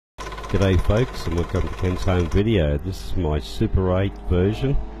G'day folks, and welcome to Ken's Home Video. This is my Super 8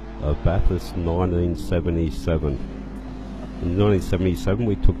 version of Bathurst 1977. In 1977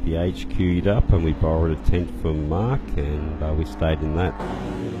 we took the HQ'd up and we borrowed a tent from Mark, and we stayed in that.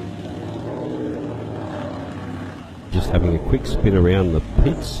 Just having a quick spin around the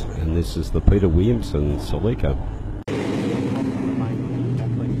pits, and this is the Peter Williamson Celica.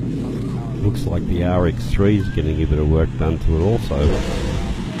 Looks like the RX3 is getting a bit of work done to it also.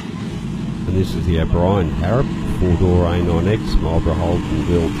 And this is the O'Brien Harrop 4-door A9X Marlborough Holden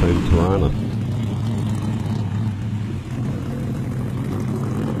Bill Trim Tirana.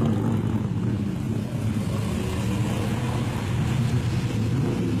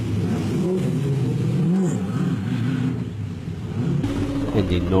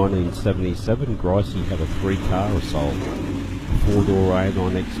 And in 1977, Gricey had a 3-car assault. A 4-door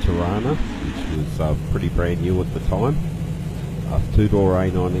A9X Tirana, which was pretty brand new at the time. A 2-door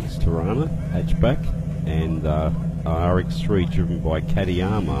A9X Tirana hatchback, and a RX3 driven by Caddy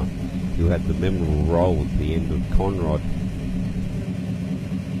Armour, who had the memorable role at the end of Conrod.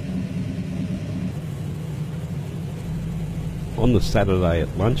 On the Saturday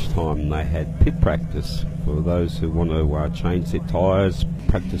at lunchtime they had pit practice for those who want to change their tyres,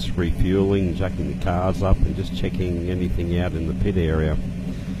 practice refuelling, jacking the cars up and just checking anything out in the pit area.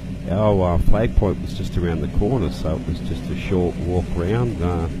 Our flag point was just around the corner, so it was just a short walk round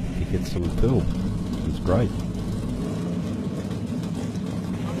to get some fill. It was great.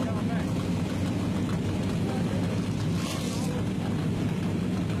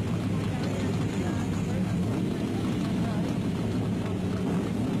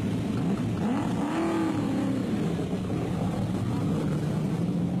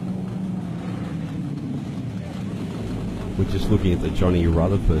 We're just looking at the Johnny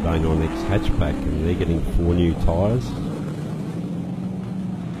Rutherford A9X hatchback, and they're getting 4 new tyres.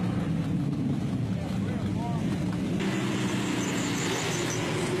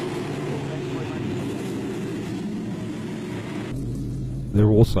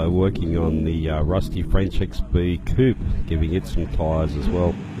 They're also working on the Rusty French XB Coupe, giving it some tyres as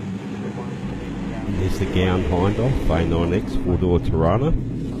well. And there's the Gown Hindoff A9X 4-door Tirana.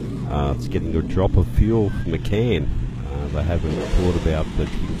 It's getting a drop of fuel from a can. They haven't thought about the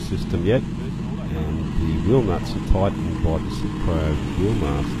kick system yet, and the wheel nuts are tightened by the Cipro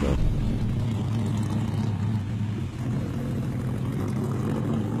Wheelmaster.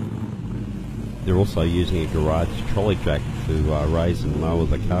 They're also using a garage trolley jack to raise and lower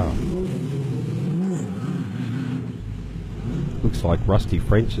the car. Looks like Rusty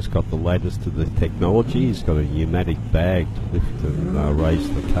French has got the latest of the technology. He's got a pneumatic bag to lift and raise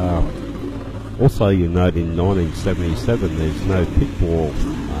the car. Also, you note in 1977 there's no pit wall,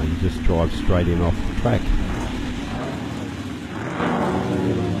 you just drive straight in off the track.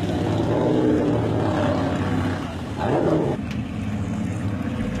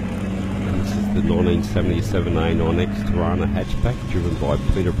 And this is the 1977 A9X Tirana hatchback driven by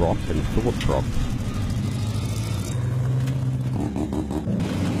Peter Brock and Philip Brock.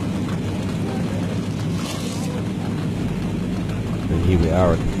 And here we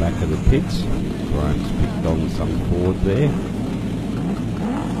are at the back of the pits. Graham's picked on some Ford there.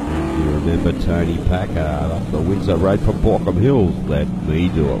 And you remember Tony Packer up the Windsor Road from Borkham Hills. Let me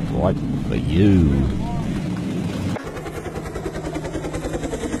do it right for you.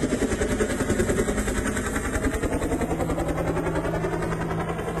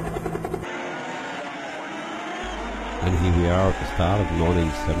 And here we are at the start of the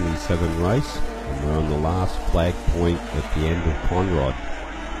 1977 race. And we're on the last flag point at the end of Conrod.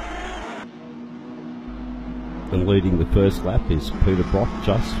 And leading the first lap is Peter Brock,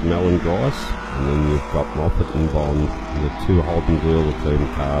 Just, Mel and Grice, and then you've got Moffat and Bond, and the 2 Holden Dealer team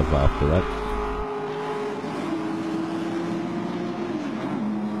cars after that.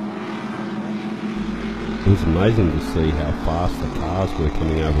 It was amazing to see how fast the cars were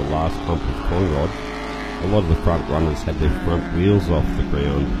coming over the last hump of Conrod. A lot of the front runners had their front wheels off the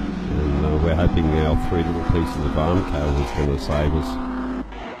ground, and we're hoping our 3 little pieces of Armco was going to save us.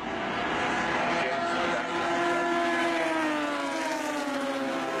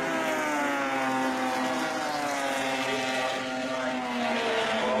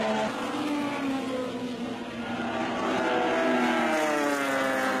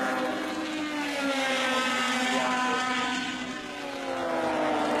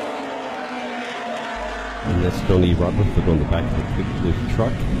 And that's Johnny Rutherford on the back of the quick lift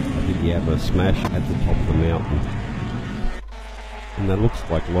truck. I think he had a smash at the top of the mountain. And that looks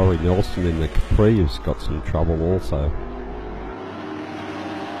like Laurie Nelson in the Capri has got some trouble also.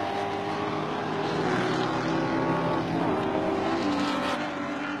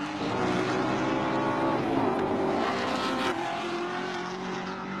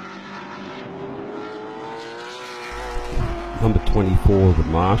 Number 24, the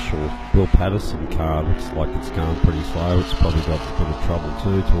Marshal, Bill Patterson car, looks like it's going pretty slow. It's probably got a bit of trouble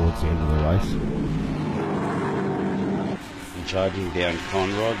too towards the end of the race. And charging down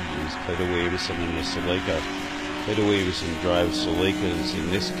Conrod is Peter Williamson and the Celica. Peter Williamson drove Celicas in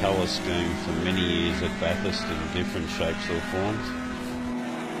this colour scheme for many years at Bathurst in different shapes or forms.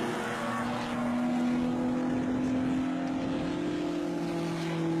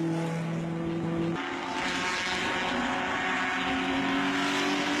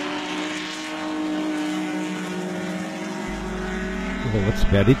 Well, that's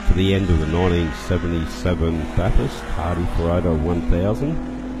about it for the end of the 1977 Bathurst Hardy Ferodo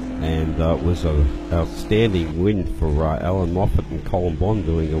 1000, and it was an outstanding win for Alan Moffat and Colin Bond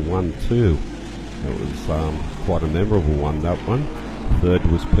doing a 1-2. It was quite a memorable one, that one. Third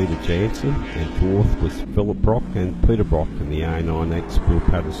was Peter Jansen, and fourth was Philip Brock and Peter Brock in the A9X Bill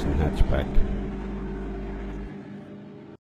Patterson hatchback.